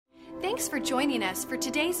Thanks for joining us for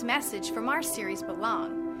today's message from our series,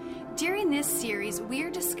 Belong. During this series, we're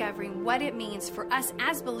discovering what it means for us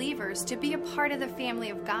as believers to be a part of the family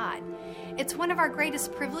of God. It's one of our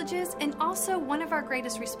greatest privileges and also one of our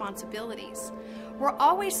greatest responsibilities. We're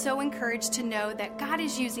always so encouraged to know that God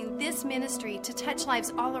is using this ministry to touch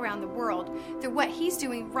lives all around the world through what He's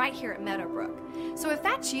doing right here at Meadowbrook. So if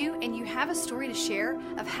that's you and you have a story to share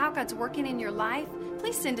of how God's working in your life,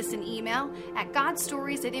 please send us an email at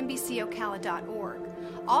godstories@nbcocala.org.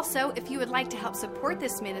 Also, if you would like to help support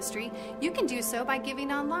this ministry, you can do so by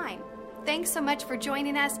giving online. Thanks so much for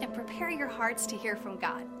joining us, and prepare your hearts to hear from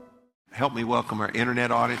God. Help me welcome our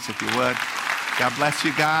internet audience, if you would. God bless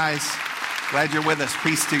you guys. Glad you're with us.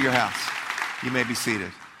 Peace to your house. You may be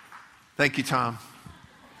seated. Thank you, Tom.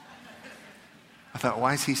 I thought,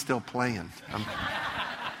 why is he still playing? I'm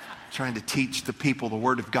trying to teach the people the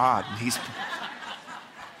Word of God, and he's...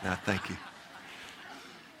 No, thank you.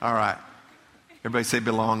 All right. Everybody say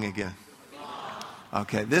belong again.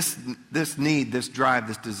 Okay, this need, this drive,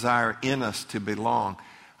 this desire in us to belong.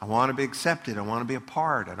 I want to be accepted. I want to be a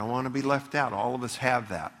part. I don't want to be left out. All of us have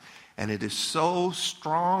that. And it is so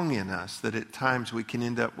strong in us that at times we can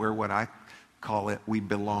end up where what I call it, we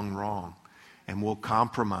belong wrong. And we'll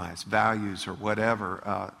compromise values or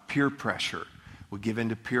whatever, peer pressure. We give in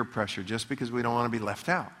to peer pressure just because we don't want to be left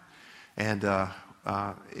out. And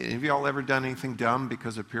have y'all ever done anything dumb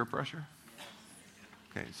because of peer pressure?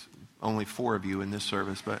 Okay, it's only 4 of you in this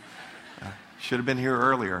service, but should have been here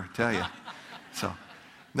earlier, I tell you. So,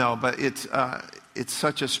 no, but it's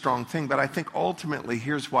such a strong thing. But I think ultimately,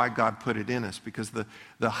 here's why God put it in us, because the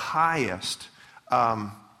highest,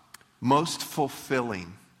 most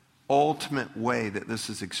fulfilling, ultimate way that this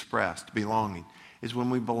is expressed, belonging, is when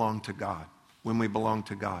we belong to God. When we belong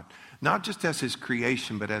to God. Not just as His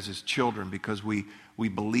creation, but as His children, because we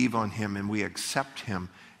believe on Him and we accept Him.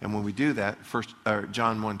 And when we do that,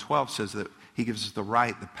 John 1:12 says that He gives us the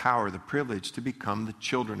right, the power, the privilege to become the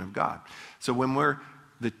children of God. So when we're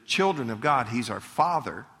the children of God, He's our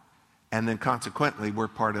Father, and then consequently we're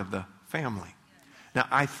part of the family. Now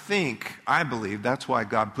I believe that's why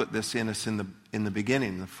God put this in us in the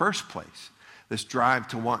beginning, in the first place. This drive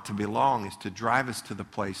to want to belong is to drive us to the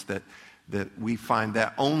place that we find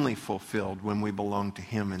that only fulfilled when we belong to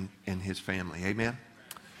Him and His family. Amen?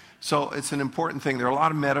 So it's an important thing. There are a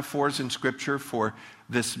lot of metaphors in Scripture for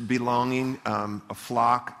this belonging, a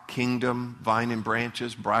flock, kingdom, vine and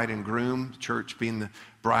branches, bride and groom, church being the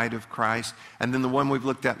bride of Christ. And then the one we've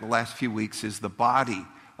looked at in the last few weeks is the body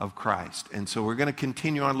of Christ. And so we're going to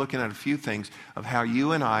continue on looking at a few things of how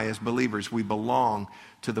you and I as believers, we belong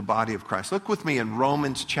to the body of Christ. Look with me in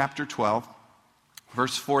Romans chapter 12.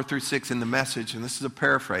 Verse 4 through 6 in the Message, and this is a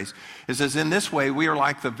paraphrase. It says, in this way, we are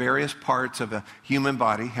like the various parts of a human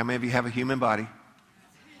body. How many of you have a human body?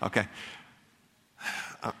 Okay.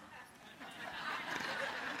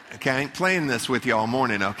 Okay, I ain't playing this with you all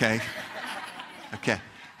morning, okay? Okay.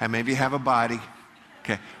 How many of you have a body?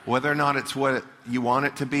 Okay. Whether or not it's what you want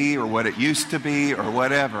it to be or what it used to be or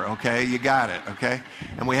whatever, okay? You got it, okay?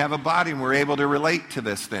 And we have a body and we're able to relate to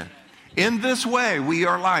this then. In this way, we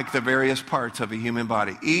are like the various parts of a human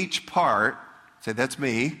body. Each part, say that's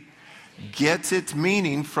me, gets its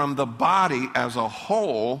meaning from the body as a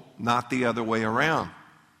whole, not the other way around.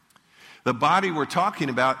 The body we're talking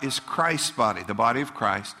about is Christ's body, the body of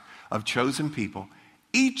Christ, of chosen people.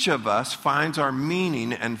 Each of us finds our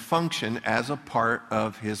meaning and function as a part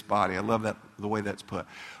of His body. I love that, the way that's put.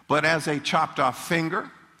 But as a chopped off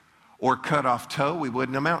finger or cut off toe, we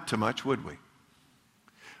wouldn't amount to much, would we?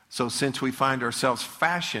 So since we find ourselves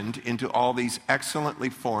fashioned into all these excellently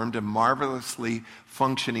formed and marvelously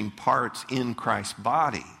functioning parts in Christ's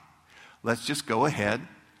body, let's just go ahead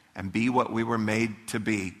and be what we were made to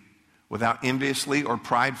be, without enviously or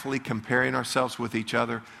pridefully comparing ourselves with each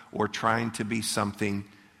other or trying to be something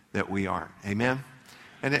that we aren't. Amen?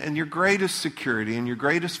 And your greatest security and your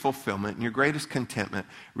greatest fulfillment and your greatest contentment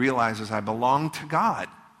realizes I belong to God.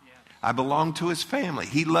 I belong to His family.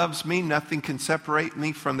 He loves me. Nothing can separate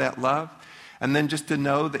me from that love. And then just to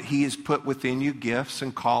know that He has put within you gifts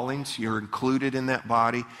and callings. You're included in that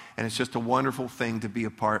body. And it's just a wonderful thing to be a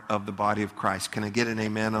part of the body of Christ. Can I get an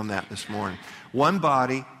amen on that this morning? One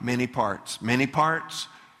body, many parts. Many parts,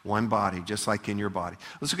 one body, just like in your body.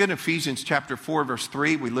 Let's look at Ephesians chapter 4, verse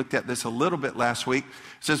 3. We looked at this a little bit last week.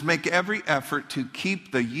 It says, make every effort to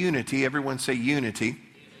keep the unity. Everyone say unity.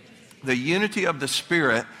 The unity of the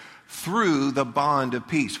Spirit through the bond of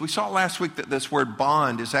peace. We saw last week that this word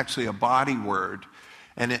bond is actually a body word,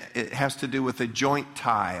 and it has to do with a joint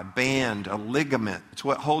tie, a band, a ligament. It's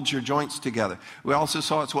what holds your joints together. We also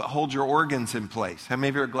saw it's what holds your organs in place. How many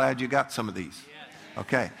of you are glad you got some of these?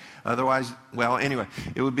 Okay. Otherwise, well, anyway,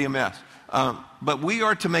 it would be a mess. But we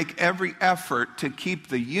are to make every effort to keep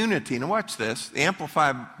the unity. Now watch this. The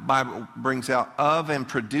Amplified Bible brings out of and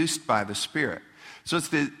produced by the Spirit. So it's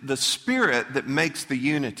the Spirit that makes the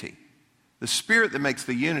unity. The Spirit that makes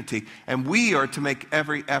the unity. And we are to make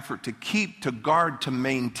every effort to keep, to guard, to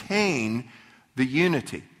maintain the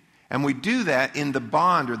unity. And we do that in the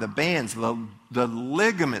bond or the bands, the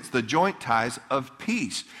ligaments, the joint ties of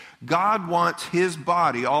peace. God wants His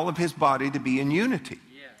body, all of His body, to be in unity.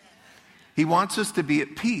 Yes. He wants us to be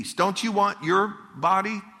at peace. Don't you want your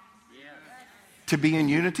body to be in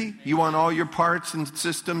unity? You want all your parts and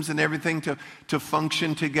systems and everything to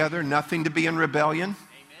function together, nothing to be in rebellion? Amen.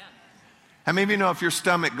 How many of you know if your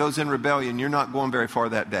stomach goes in rebellion, you're not going very far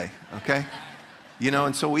that day, okay? You know,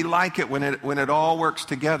 and so we like it when it all works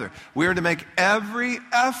together. We are to make every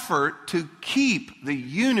effort to keep the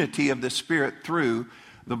unity of the Spirit through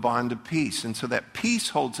the bond of peace. And so that peace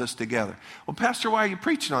holds us together. Well, Pastor, why are you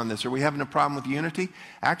preaching on this? Are we having a problem with unity?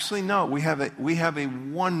 Actually, no. We have a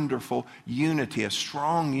wonderful unity, a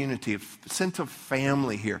strong unity, a sense of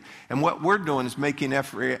family here. And what we're doing is making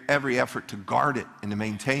every effort to guard it and to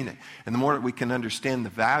maintain it. And the more that we can understand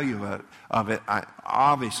the value of it,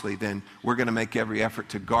 obviously, then we're going to make every effort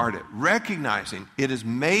to guard it, recognizing it is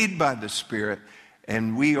made by the Spirit,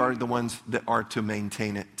 and we are the ones that are to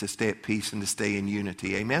maintain it, to stay at peace and to stay in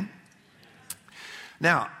unity. Amen?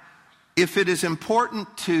 Now, if it is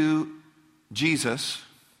important to Jesus,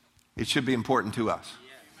 it should be important to us.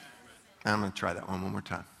 I'm going to try that one more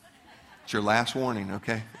time. It's your last warning,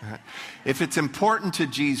 okay? All right. If it's important to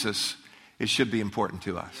Jesus, it should be important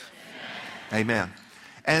to us. Amen.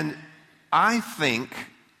 And I think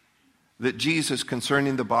that Jesus,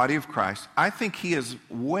 concerning the body of Christ, I think He is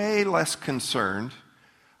way less concerned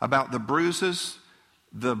about the bruises,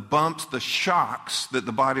 the bumps, the shocks that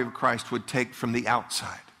the body of Christ would take from the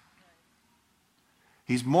outside.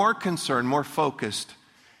 He's more concerned, more focused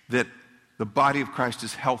that the body of Christ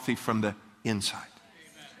is healthy from the inside.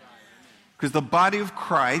 Because the body of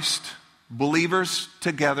Christ, believers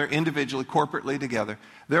together, individually, corporately together,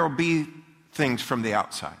 there will be things from the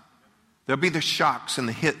outside. There'll be the shocks and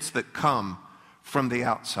the hits that come from the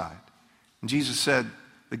outside. And Jesus said,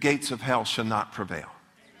 the gates of hell shall not prevail.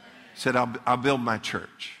 He said, I'll build my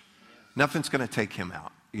church. Nothing's going to take Him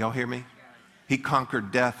out. Y'all hear me? He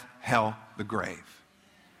conquered death, hell, the grave.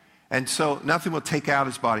 And so nothing will take out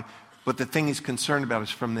His body. But the thing He's concerned about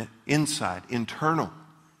is from the inside, internal,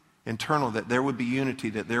 that there would be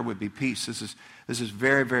unity, that there would be peace. This is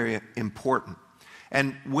very, very important.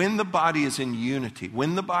 And when the body is in unity,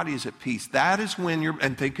 when the body is at peace, that is when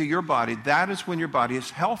and think of your body, that is when your body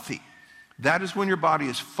is healthy. That is when your body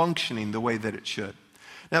is functioning the way that it should.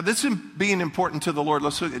 Now, this is being important to the Lord.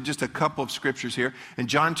 Let's look at just a couple of scriptures here. In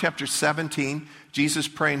John chapter 17, Jesus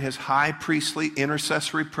praying His high priestly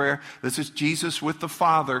intercessory prayer. This is Jesus with the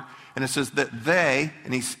Father. And it says that they,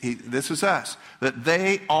 and this is us, that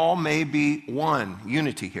they all may be one.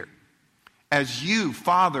 Unity here. As you,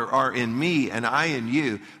 Father, are in me and I in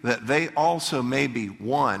you, that they also may be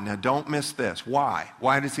one. Now don't miss this. Why?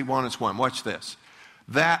 Why does He want us one? Watch this.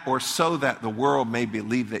 That or so that the world may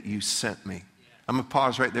believe that you sent me. I'm going to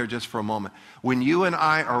pause right there just for a moment. When you and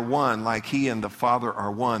I are one, like He and the Father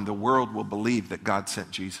are one, the world will believe that God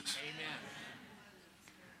sent Jesus. Amen.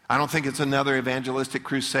 I don't think it's another evangelistic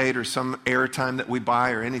crusade or some airtime that we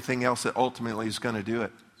buy or anything else that ultimately is going to do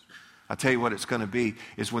it. I'll tell you what it's going to be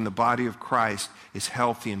is when the body of Christ is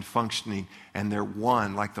healthy and functioning and they're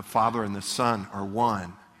one, like the Father and the Son are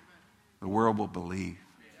one, the world will believe.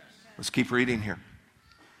 Let's keep reading here.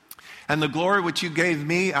 And the glory which you gave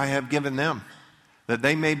me, I have given them, that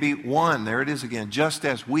they may be one. There it is again, just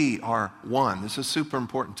as we are one. This is super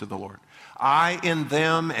important to the Lord. I in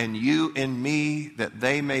them and you in me, that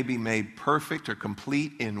they may be made perfect or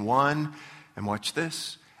complete in one. And watch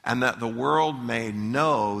this. And that the world may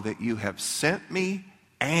know that you have sent me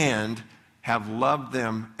and have loved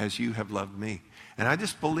them as you have loved me. And I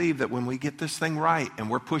just believe that when we get this thing right and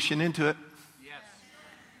we're pushing into it, yes.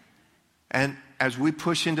 And as we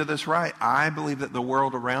push into this right, I believe that the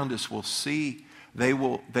world around us will see, they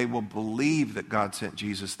will believe that God sent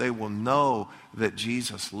Jesus. They will know that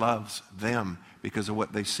Jesus loves them because of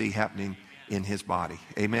what they see happening in His body.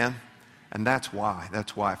 Amen? And that's why.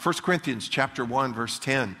 1 Corinthians chapter 1, verse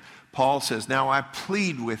 10, Paul says, now I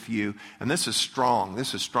plead with you, and this is strong,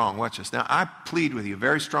 watch this. Now I plead with you,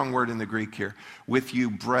 very strong word in the Greek here, with you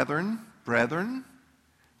brethren,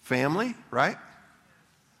 family, right?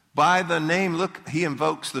 By the name, look, he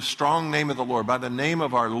invokes the strong name of the Lord, by the name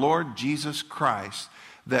of our Lord Jesus Christ,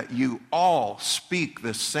 that you all speak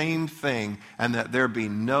the same thing and that there be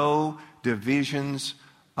no divisions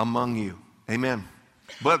among you. Amen.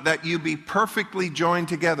 But that you be perfectly joined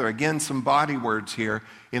together. Again, some body words here.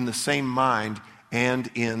 In the same mind and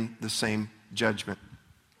in the same judgment.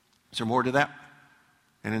 Is there more to that?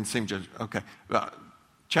 And in the same judgment. Okay.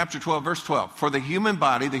 Chapter 12, verse 12. For the human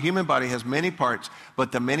body has many parts,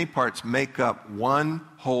 but the many parts make up one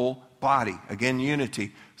whole body. Again,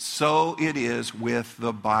 unity. So it is with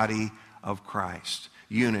the body of Christ.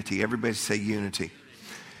 Unity. Everybody say unity.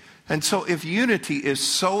 And so if unity is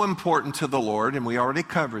so important to the Lord, and we already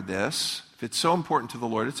covered this, if it's so important to the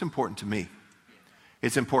Lord, it's important to me.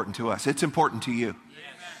 It's important to us. It's important to you.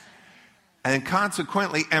 And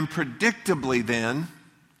consequently and predictably then,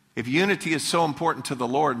 if unity is so important to the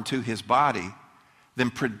Lord and to his body, then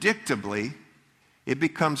predictably it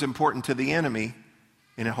becomes important to the enemy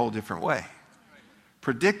in a whole different way.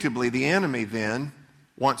 Predictably, the enemy then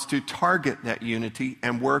wants to target that unity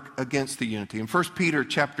and work against the unity. In 1 Peter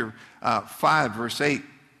chapter 5, verse 8,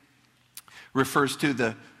 refers to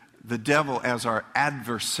the devil as our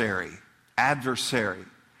adversary. Adversary.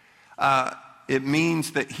 It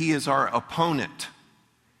means that he is our opponent.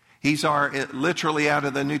 He's literally out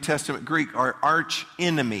of the New Testament Greek, our arch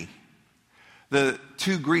enemy. The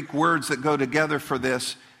two Greek words that go together for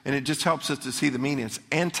this, and it just helps us to see the meaning. It's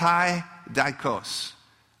anti-dikos.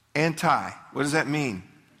 Anti, what does that mean?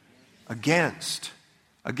 Against.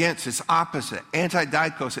 Against, it's opposite.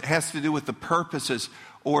 Anti-dikos, it has to do with the purposes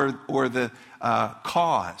or the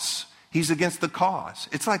cause. He's against the cause.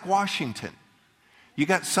 It's like Washington. You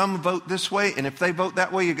got some vote this way, and if they vote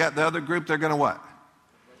that way, you got the other group, they're going to what?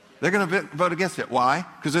 They're going to vote against it. Why?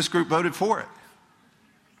 Because this group voted for it.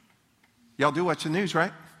 Y'all do watch the news,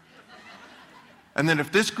 right? And then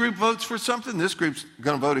if this group votes for something, this group's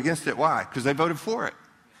going to vote against it. Why? Because they voted for it.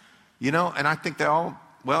 You know, and I think they all,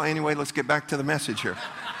 well, anyway, let's get back to the message here.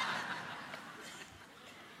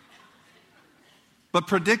 But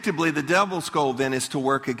predictably, the devil's goal then is to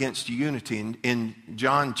work against unity. In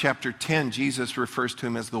John chapter 10, Jesus refers to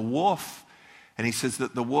him as the wolf. And he says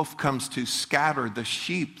that the wolf comes to scatter the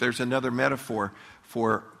sheep. There's another metaphor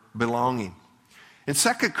for belonging. In 2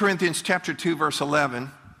 Corinthians chapter 2, verse 11,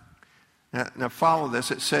 now follow this.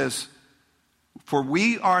 It says, for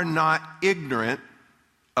we are not ignorant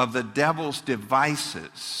of the devil's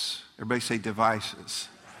devices. Everybody say devices.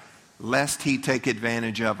 Lest he take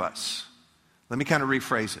advantage of us. Let me kind of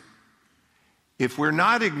rephrase it. If we're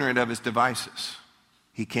not ignorant of his devices,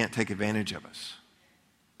 he can't take advantage of us.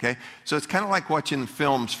 Okay? So it's kind of like watching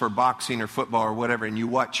films for boxing or football or whatever, and you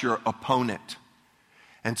watch your opponent.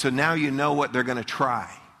 And so now you know what they're going to try.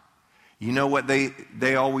 You know what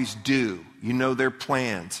they always do. You know their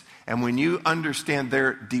plans. And when you understand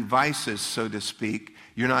their devices, so to speak,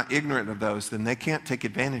 you're not ignorant of those, then they can't take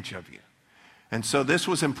advantage of you. And so this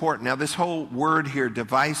was important. Now this whole word here,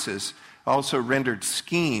 devices, also rendered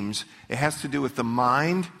schemes, it has to do with the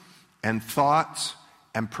mind and thoughts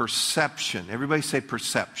and perception. Everybody say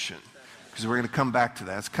perception, because we're going to come back to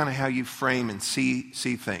that. It's kind of how you frame and see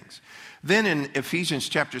things. Then in Ephesians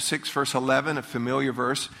chapter 6, verse 11, a familiar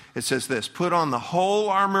verse, it says this, put on the whole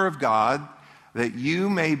armor of God that you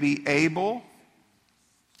may be able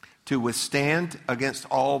to withstand against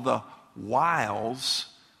all the wiles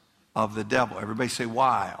of the devil. Everybody say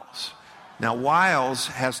wiles. Now, wiles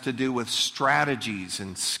has to do with strategies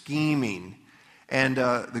and scheming. And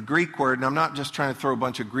the Greek word, and I'm not just trying to throw a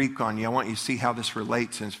bunch of Greek on you. I want you to see how this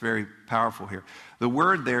relates, and it's very powerful here. The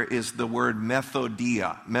word there is the word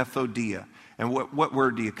methodia. Methodia. And what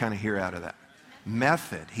word do you kind of hear out of that?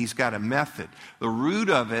 Method. He's got a method. The root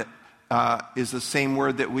of it is the same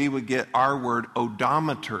word that we would get our word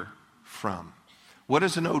odometer from. What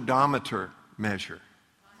does an odometer measure?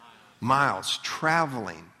 Miles.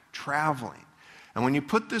 Traveling. And when you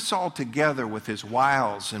put this all together with his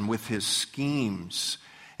wiles and with his schemes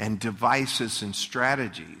and devices and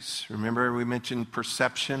strategies, remember we mentioned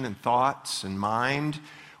perception and thoughts and mind?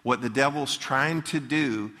 What the devil's trying to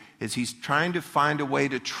do is he's trying to find a way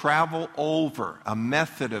to travel over, a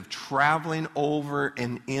method of traveling over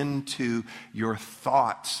and into your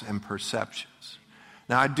thoughts and perceptions.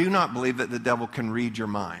 Now, I do not believe that the devil can read your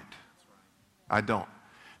mind. I don't.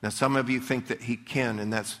 Now, some of you think that he can,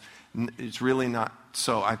 and it's really not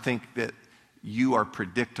so. I think that you are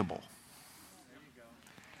predictable.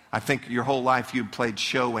 I think your whole life you played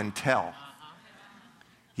show and tell.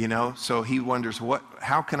 You know, so he wonders,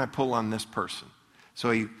 how can I pull on this person? So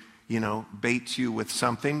he, baits you with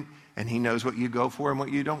something, and he knows what you go for and what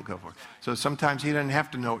you don't go for. So sometimes he doesn't have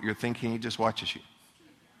to know what you're thinking, he just watches you.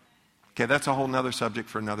 Okay, that's a whole nother subject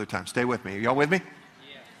for another time. Stay with me. Are y'all with me?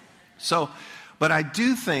 Yeah. But I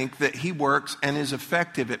do think that he works and is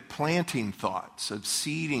effective at planting thoughts, of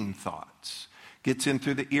seeding thoughts. gets in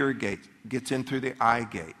through the ear gate, gets in through the eye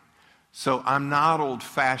gate. So I'm not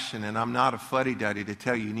old-fashioned and I'm not a fuddy-duddy to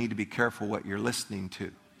tell you you need to be careful what you're listening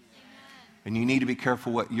to. And you need to be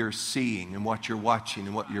careful what you're seeing and what you're watching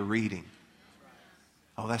and what you're reading.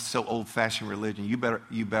 Oh, that's so old-fashioned religion. You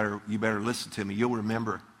better listen to me. You'll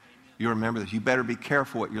remember this. You better be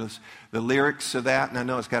careful what you're listening. The lyrics of that, and I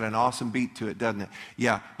know it's got an awesome beat to it, doesn't it?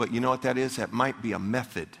 Yeah, but you know what that is? That might be a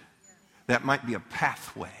method. That might be a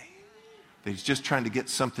pathway. That he's just trying to get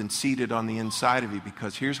something seated on the inside of you,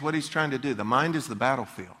 because here's what he's trying to do. The mind is the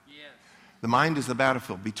battlefield. The mind is the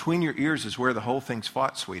battlefield. Between your ears is where the whole thing's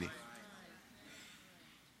fought, sweetie.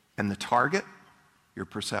 And the target, your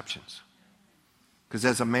perceptions. Because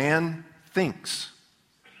as a man thinks,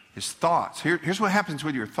 his thoughts, here's what happens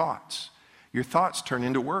with your thoughts. Your thoughts turn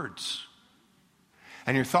into words.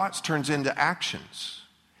 And your thoughts turns into actions.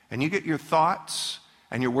 And you get your thoughts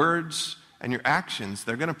and your words and your actions,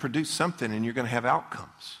 they're going to produce something, and you're going to have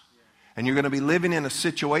outcomes. And you're going to be living in a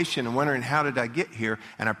situation and wondering, how did I get here?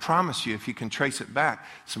 And I promise you, if you can trace it back,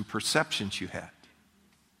 some perceptions you had.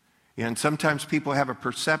 And sometimes people have a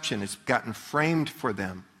perception, it's gotten framed for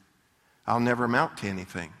them. I'll never amount to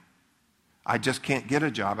anything. I just can't get a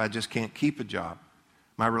job. I just can't keep a job.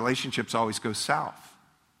 My relationships always go south.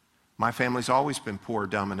 My family's always been poor,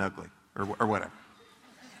 dumb, and ugly, or whatever.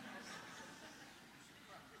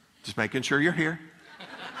 Just making sure you're here.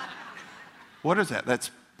 What is that?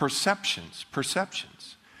 That's perceptions.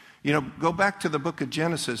 Perceptions. You know, go back to the book of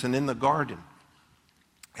Genesis and in the garden.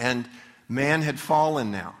 And man had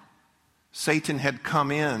fallen now. Satan had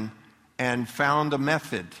come in and found a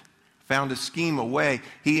method, found a scheme, a way.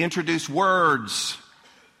 He introduced words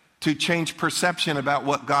to change perception about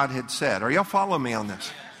what God had said. Are y'all following me on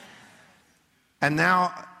this? And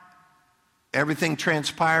now everything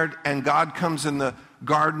transpired, and God comes in the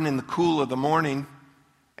garden in the cool of the morning,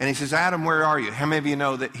 and he says, Adam, where are you? How many of you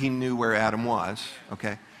know that he knew where Adam was?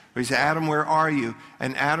 Okay. But he said, Adam, where are you?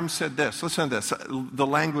 And Adam said this. Listen to this. The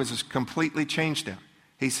language has completely changed now.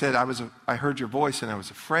 He said, I heard your voice and I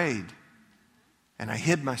was afraid, and I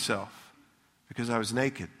hid myself because I was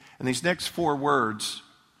naked. And these next 4 words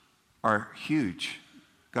are huge.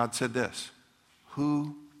 God said this,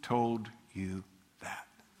 who told you that?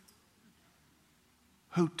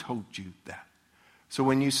 Who told you that? So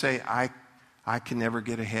when you say, I can never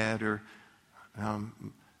get ahead, or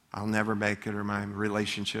I'll never make it, or my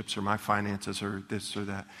relationships or my finances or this or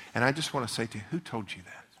that, and I just want to say to you, who told you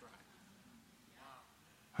that?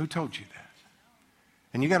 Who told you that?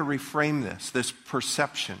 And you got to reframe this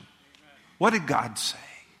perception. What did God say?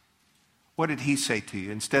 What did he say to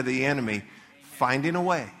you? Instead of the enemy finding a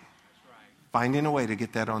way to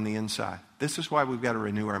get that on the inside. This is why we've got to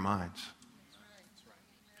renew our minds.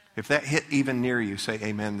 If that hit even near you, say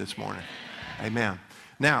amen this morning. Amen.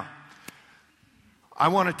 Now, I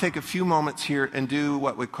want to take a few moments here and do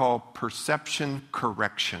what we call perception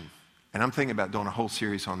correction. And I'm thinking about doing a whole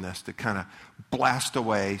series on this to kind of blast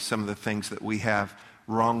away some of the things that we have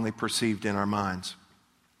wrongly perceived in our minds.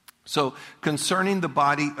 So, concerning the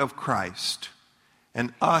body of Christ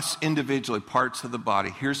and us individually, parts of the body,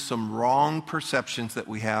 here's some wrong perceptions that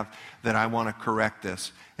we have that I want to correct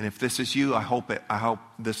this. And if this is you, I hope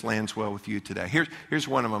this lands well with you today. Here's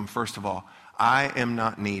one of them. First of all, I am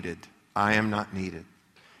not needed. I am not needed.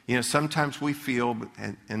 You know, sometimes we feel,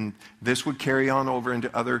 and this would carry on over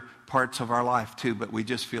into other parts of our life too, but we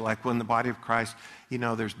just feel like, well, in the body of Christ, you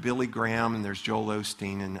know, there's Billy Graham and there's Joel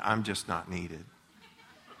Osteen, and I'm just not needed.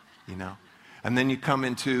 You know? And then you come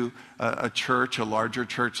into a church, a larger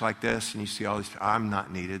church like this, and you see all these, I'm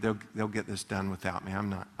not needed. They'll get this done without me. I'm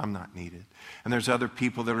not needed. And there's other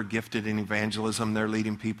people that are gifted in evangelism. They're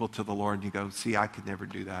leading people to the Lord, and you go, see, I could never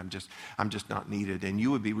do that. I'm just not needed. And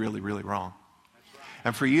you would be really, really wrong.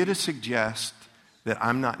 And for you to suggest that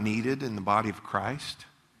I'm not needed in the body of Christ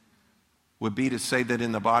would be to say that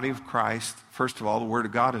in the body of Christ, first of all, the Word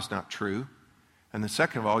of God is not true. And the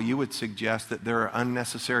second of all, you would suggest that there are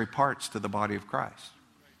unnecessary parts to the body of Christ.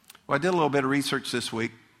 Well, I did a little bit of research this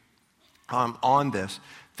week on this,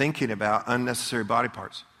 thinking about unnecessary body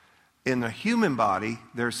parts. In the human body,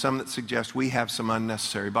 there are some that suggest we have some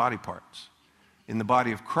unnecessary body parts. In the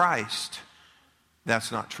body of Christ,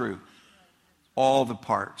 that's not true. All the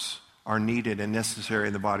parts are needed and necessary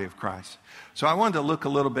in the body of Christ. So I wanted to look a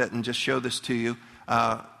little bit and just show this to you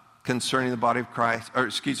concerning the body of Christ, or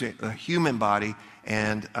excuse me, the human body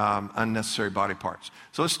and unnecessary body parts.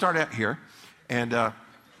 So let's start out here. And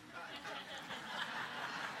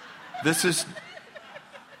this is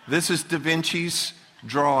Da Vinci's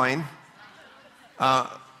drawing.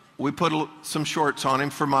 We put some shorts on him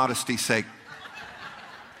for modesty's sake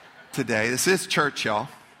today. This is church, y'all.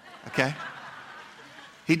 Okay?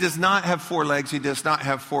 He does not have 4 legs. He does not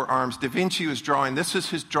have 4 arms. Da Vinci was drawing. This is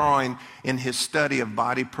his drawing in his study of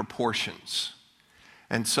body proportions.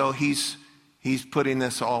 And so he's putting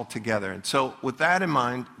this all together. And so with that in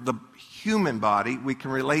mind, the human body, we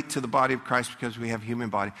can relate to the body of Christ because we have human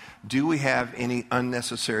body. Do we have any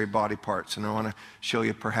unnecessary body parts? And I want to show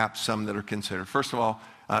you perhaps some that are considered. First of all,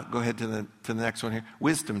 go ahead to the next one here.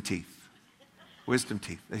 Wisdom teeth. Wisdom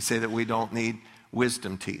teeth. They say that we don't need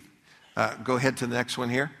wisdom teeth. Go ahead to the next one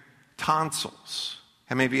here. Tonsils.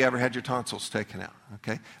 How many of you ever had your tonsils taken out?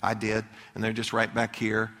 Okay, I did. And they're just right back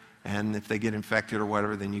here. And if they get infected or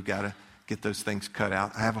whatever, then you got to get those things cut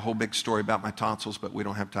out. I have a whole big story about my tonsils, but we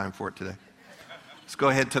don't have time for it today. Let's go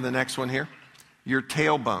ahead to the next one here. Your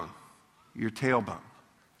tailbone. Your tailbone.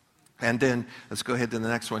 And then let's go ahead to the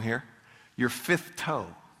next one here. Your 5th toe.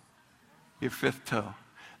 Your 5th toe.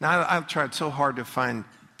 Now, I've tried so hard to find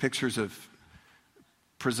pictures of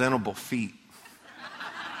presentable feet.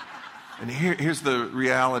 And here's the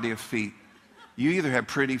reality of feet. You either have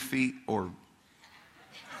pretty feet or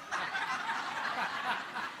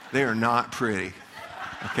they are not pretty.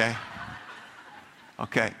 Okay?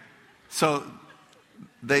 Okay. So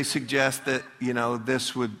they suggest that,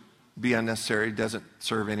 this would be unnecessary. It doesn't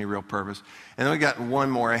serve any real purpose. And then we got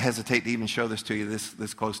one more. I hesitate to even show this to you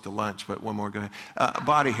this close to lunch, but one more. Go ahead.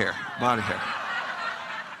 Body hair. Body hair.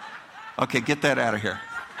 Okay, get that out of here.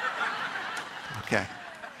 Okay.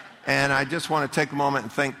 And I just want to take a moment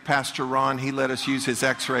and thank Pastor Ron. He let us use his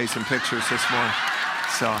x-rays and pictures this morning.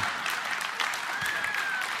 So,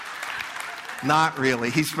 not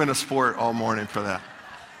really. He's been a sport all morning for that.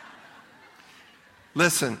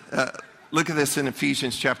 Listen, look at this in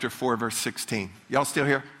Ephesians chapter 4, verse 16. Y'all still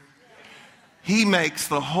here? He makes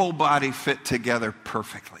the whole body fit together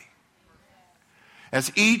perfectly.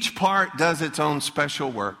 As each part does its own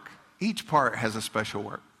special work, each part has a special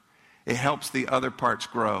work. It helps the other parts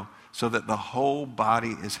grow so that the whole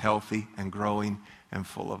body is healthy and growing and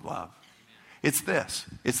full of love. It's this.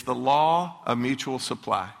 It's the law of mutual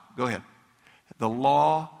supply. Go ahead. The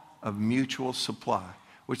law of mutual supply,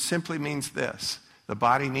 which simply means this. The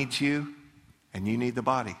body needs you and you need the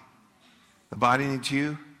body. The body needs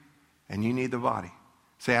you and you need the body.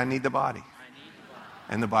 Say, I need the body.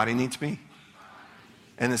 And the body needs me.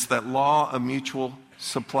 And it's that law of mutual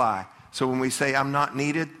supply. So when we say I'm not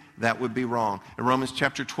needed, that would be wrong. In Romans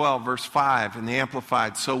chapter 12, verse 5, in the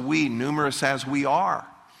Amplified, so we, numerous as we are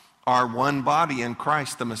one body in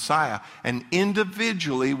Christ the Messiah. And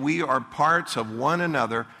individually, we are parts of one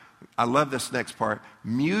another. I love this next part.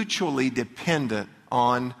 Mutually dependent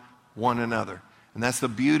on one another. And that's the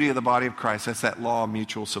beauty of the body of Christ. That's that law of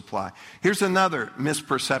mutual supply. Here's another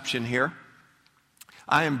misperception here.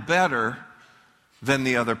 I am better than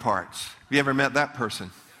the other parts. Have you ever met that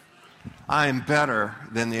person? I am better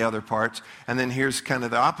than the other parts. And then here's kind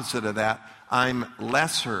of the opposite of that. I'm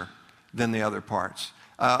lesser than the other parts.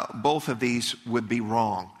 Both of these would be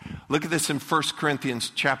wrong. Look at this in 1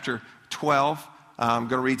 Corinthians chapter 12. I'm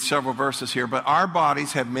going to read several verses here. But our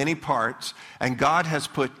bodies have many parts, and God has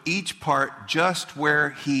put each part just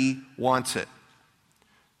where He wants it.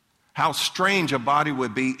 How strange a body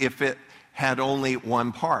would be if it had only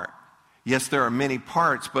one part. Yes, there are many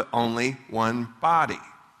parts, but only one body.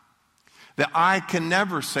 The eye can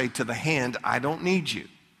never say to the hand, I don't need you.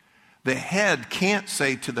 The head can't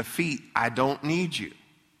say to the feet, I don't need you.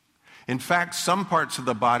 In fact, some parts of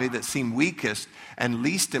the body that seem weakest and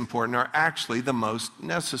least important are actually the most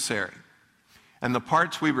necessary. And the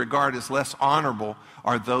parts we regard as less honorable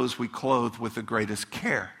are those we clothe with the greatest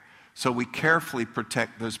care. So we carefully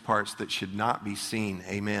protect those parts that should not be seen.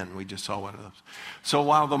 Amen. We just saw one of those. So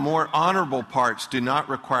while the more honorable parts do not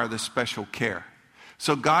require this special care,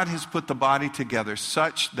 so God has put the body together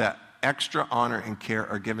such that extra honor and care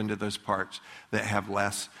are given to those parts that have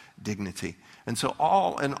less dignity. And so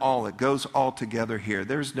all in all, it goes all together here.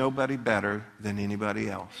 There's nobody better than anybody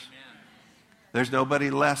else. There's nobody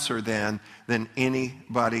lesser than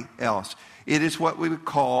anybody else. It is what we would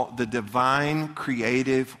call the divine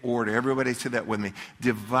creative order. Everybody say that with me.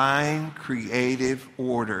 Divine creative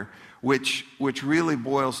order. Which really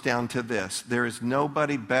boils down to this. There is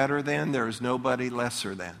nobody better than, there is nobody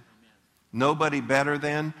lesser than. Nobody better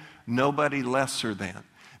than, nobody lesser than.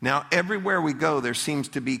 Now, everywhere we go, there seems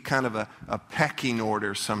to be kind of a pecking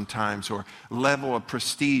order sometimes, or level of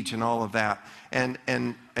prestige and all of that. And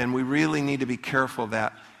we really need to be careful of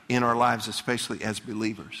that in our lives, especially as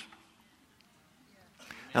believers.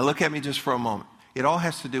 Now, look at me just for a moment. It all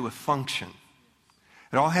has to do with function.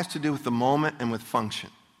 It all has to do with the moment and with function.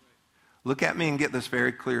 Look at me and get this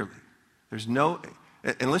very clearly.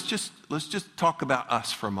 And let's just talk about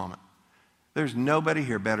us for a moment. There's nobody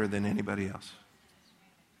here better than anybody else.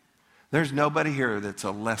 There's nobody here that's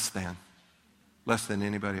a less than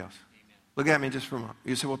anybody else. Look at me just for a moment.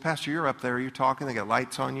 You say, well, Pastor, you're up there. You're talking. They got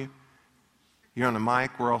lights on you. You're on the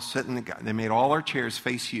mic. We're all sitting. They made all our chairs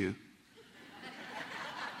face you.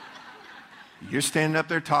 You're standing up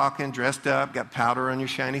there talking, dressed up, got powder on your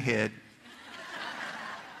shiny head.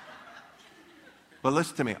 But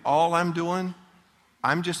listen to me. All I'm doing,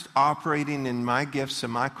 I'm just operating in my gifts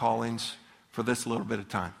and my callings for this little bit of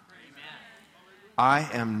time. I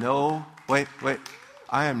am no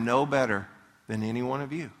better than any one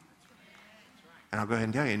of you. And I'll go ahead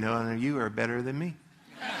and tell you, none of you are better than me.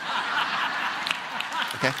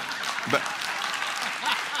 Okay?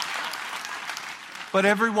 But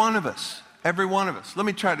every one of us, let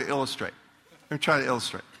me try to illustrate.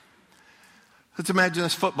 Let's imagine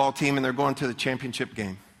this football team and they're going to the championship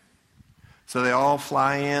game. So they all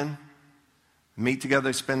fly in, meet together,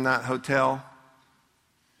 they spend that hotel,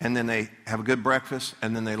 and then they have a good breakfast,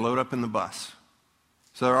 and then they load up in the bus.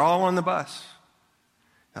 So they're all on the bus.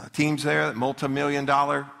 Team's there,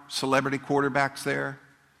 multi-million-dollar celebrity quarterback's there.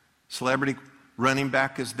 Celebrity running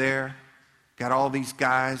back is there. Got all these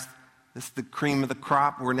guys. This is the cream of the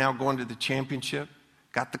crop. We're now going to the championship.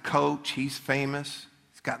 Got the coach. He's famous.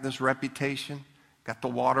 He's got this reputation. Got the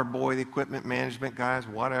water boy, the equipment management guys,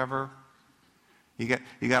 whatever. You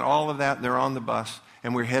got all of that. They're on the bus,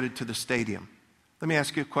 and we're headed to the stadium. Let me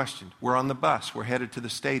ask you a question. We're on the bus. We're headed to the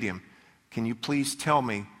stadium. Can you please tell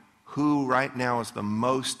me who right now is the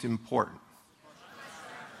most important?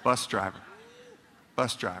 Bus driver.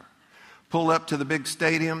 Bus driver. Pull up to the big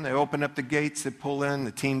stadium. They open up the gates. They pull in.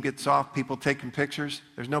 The team gets off. People taking pictures.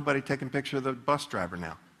 There's nobody taking picture of the bus driver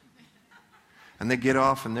now. And they get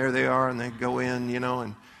off, and there they are, and they go in,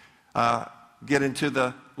 and get into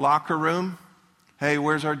the locker room. Hey,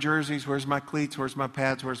 where's our jerseys? Where's my cleats? Where's my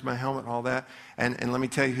pads? Where's my helmet? All that. And let me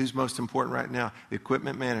tell you who's most important right now. The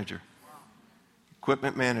equipment manager.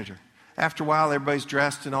 Equipment manager. After a while, everybody's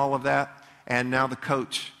dressed and all of that. And now the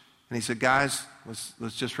coach. And he said, guys,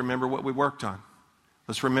 let's just remember what we worked on.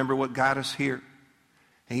 Let's remember what got us here.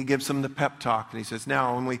 And he gives them the pep talk. And he says,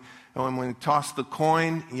 now, when we toss the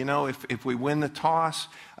coin, if we win the toss,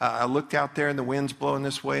 I looked out there and the wind's blowing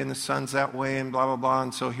this way and the sun's that way and blah, blah, blah.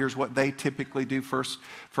 And so here's what they typically do first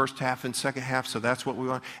half and second half. So that's what we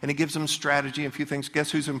want. And he gives them strategy and a few things.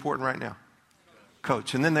 Guess who's important right now?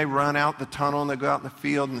 Coach. And then they run out the tunnel and they go out in the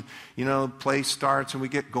field and, play starts and we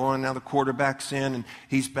get going. Now the quarterback's in and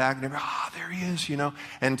he's back and there he is,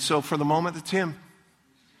 And so for the moment, it's him.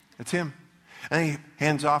 It's him. And he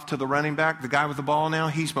hands off to the running back. The guy with the ball now,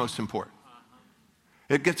 he's most important.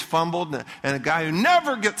 It gets fumbled, and a guy who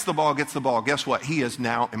never gets the ball. Guess what? He is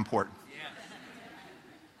now important.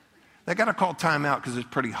 They got to call timeout because it's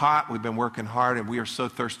pretty hot. We've been working hard, and we are so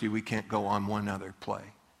thirsty we can't go on one other play.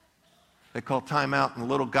 They call timeout, and a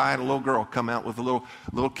little guy and a little girl come out with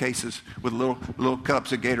little cases with little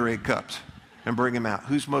cups of Gatorade cups and bring them out.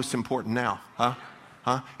 Who's most important now? Huh?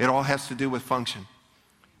 It all has to do with function.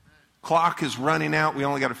 Clock is running out. We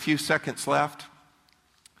only got a few seconds left.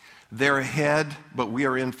 They're ahead, but we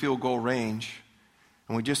are in field goal range.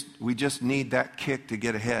 And we just need that kick to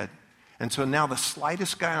get ahead. And so now the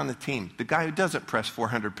slightest guy on the team, the guy who doesn't press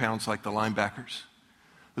 400 pounds like the linebackers,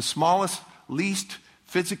 the smallest, least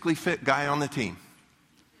physically fit guy on the team,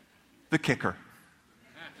 the kicker.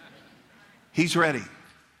 He's ready.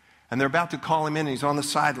 And they're about to call him in, and he's on the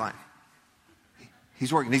sideline.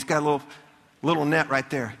 He's working. He's got a little net right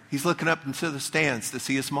there. He's looking up into the stands to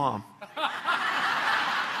see his mom.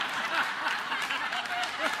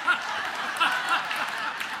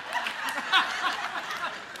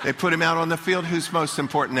 They put him out on the field. Who's most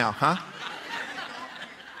important now, huh?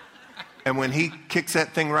 And when he kicks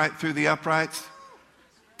that thing right through the uprights,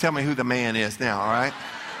 tell me who the man is now, all right?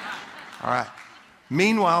 All right.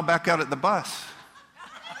 Meanwhile, back out at the bus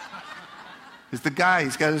is the guy.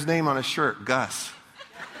 He's got his name on his shirt, Gus.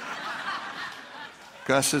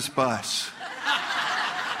 Gus's bus.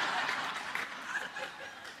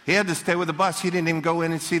 He had to stay with the bus. He didn't even go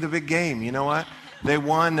in and see the big game. You know what? They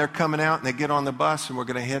won. They're coming out, and they get on the bus, and we're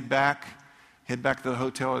going to head back to the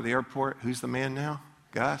hotel or the airport. Who's the man now?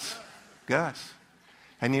 Gus.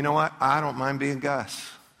 And you know what? I don't mind being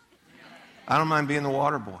Gus. I don't mind being the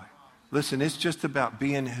water boy. Listen, it's just about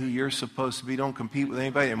being who you're supposed to be. Don't compete with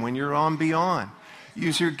anybody. And when you're on, be on.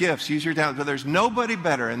 Use your gifts. Use your talents. But there's nobody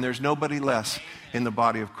better and there's nobody less in the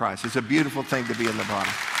body of Christ. It's a beautiful thing to be in the body.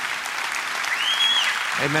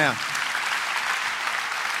 Amen.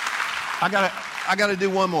 I got to do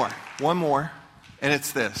one more, and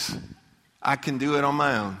it's this. I can do it on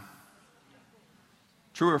my own.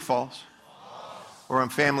 True or false? Or on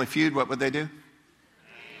Family Feud, what would they do?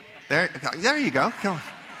 There you go. Come on.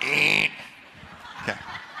 Okay.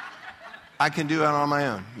 I can do it on my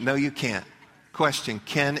own. No, you can't. Question,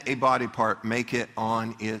 can a body part make it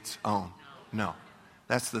on its own? No.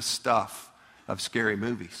 That's the stuff of scary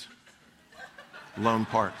movies. Lone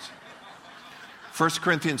parts. 1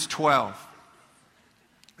 Corinthians 12.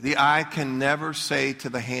 The eye can never say to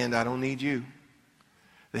the hand, I don't need you.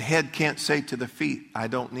 The head can't say to the feet, I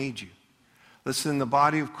don't need you. Listen, in the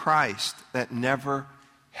body of Christ, that never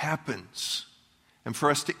happens. And for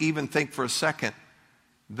us to even think for a second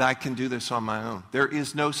that I can do this on my own. There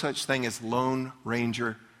is no such thing as Lone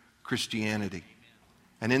Ranger Christianity.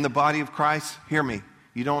 And in the body of Christ, hear me,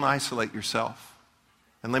 you don't isolate yourself.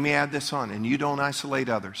 And let me add this on, and you don't isolate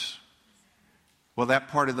others. Well, that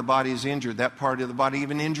part of the body is injured. That part of the body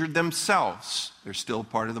even injured themselves. They're still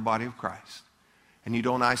part of the body of Christ. And you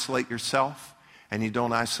don't isolate yourself, and you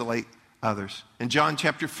don't isolate others. In John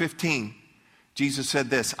chapter 15, Jesus said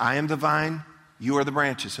this, I am the vine, you are the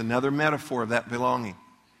branches. Another metaphor of that belonging.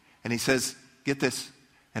 And he says, get this,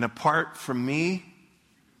 and apart from me,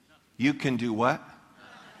 you can do what?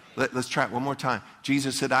 Let's try it one more time.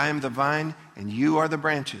 Jesus said, I am the vine, and you are the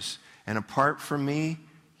branches. And apart from me,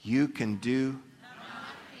 you can do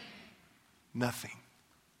nothing.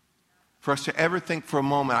 For us to ever think for a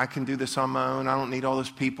moment, I can do this on my own. I don't need all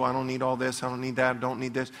those people. I don't need all this. I don't need that. I don't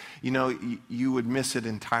need this. You know, you would miss it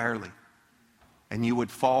entirely. And you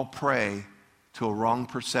would fall prey to a wrong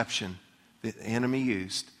perception that the enemy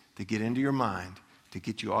used to get into your mind, to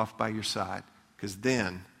get you off by your side. Because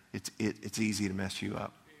then it's easy to mess you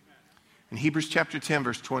up. In Hebrews chapter 10,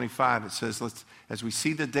 verse 25, it says, as we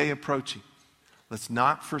see the day approaching, let's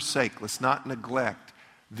not forsake, let's not neglect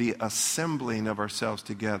the assembling of ourselves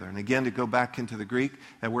together. And again, to go back into the Greek,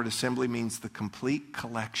 that word assembly means the complete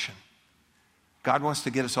collection. God wants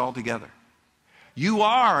to get us all together. You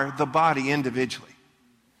are the body individually.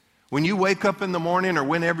 When you wake up in the morning or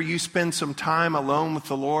whenever you spend some time alone with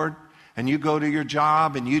the Lord and you go to your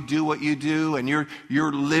job and you do what you do and you're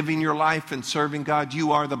living your life and serving God,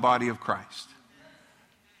 you are the body of Christ.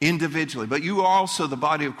 Individually. But you are also the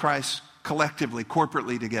body of Christ collectively,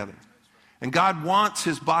 corporately together. And God wants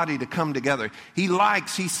his body to come together. He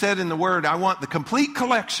said in the word, I want the complete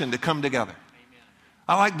collection to come together.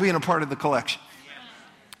 I like being a part of the collection.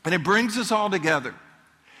 And it brings us all together.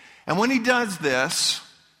 And when he does this,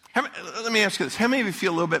 let me ask you this. How many of you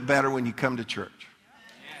feel a little bit better when you come to church?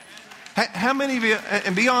 How many of you,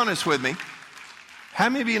 and be honest with me, how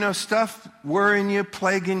many of you know stuff worrying you,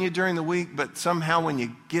 plaguing you during the week, but somehow when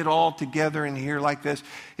you get all together in here like this,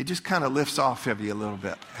 it just kind of lifts off of you a little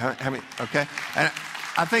bit? Okay? And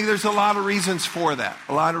I think there's a lot of reasons for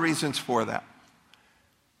that.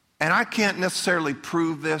 And I can't necessarily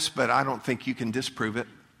prove this, but I don't think you can disprove it.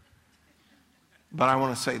 But I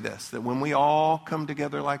want to say this, that when we all come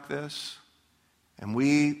together like this, and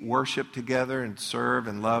we worship together and serve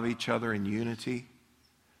and love each other in unity,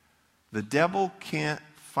 the devil can't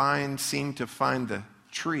seem to find the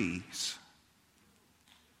trees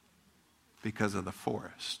because of the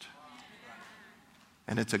forest.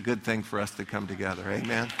 And it's a good thing for us to come together.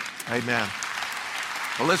 Amen? Amen.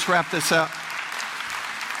 Well, let's wrap this up.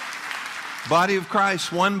 Body of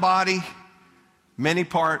Christ, one body, many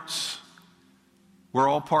parts. We're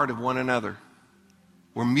all part of one another.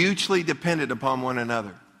 We're mutually dependent upon one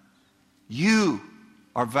another. You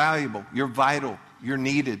are valuable. You're vital. You're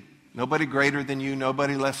needed. Nobody greater than you,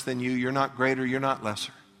 nobody less than you. You're not greater, you're not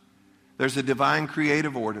lesser. There's a divine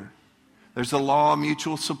creative order. There's a law of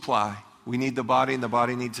mutual supply. We need the body and the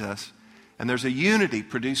body needs us. And there's a unity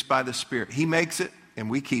produced by the Spirit. He makes it and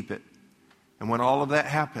we keep it. And when all of that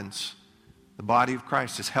happens, the body of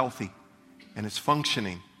Christ is healthy and it's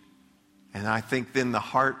functioning. And I think then the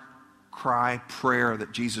heart cry prayer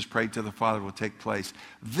that Jesus prayed to the Father will take place.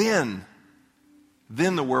 Then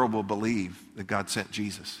the world will believe that God sent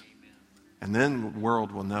Jesus. And then the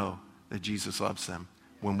world will know that Jesus loves them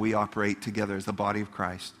when we operate together as the body of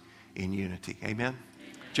Christ in unity. Amen?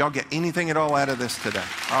 Did y'all get anything at all out of this today?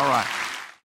 All right.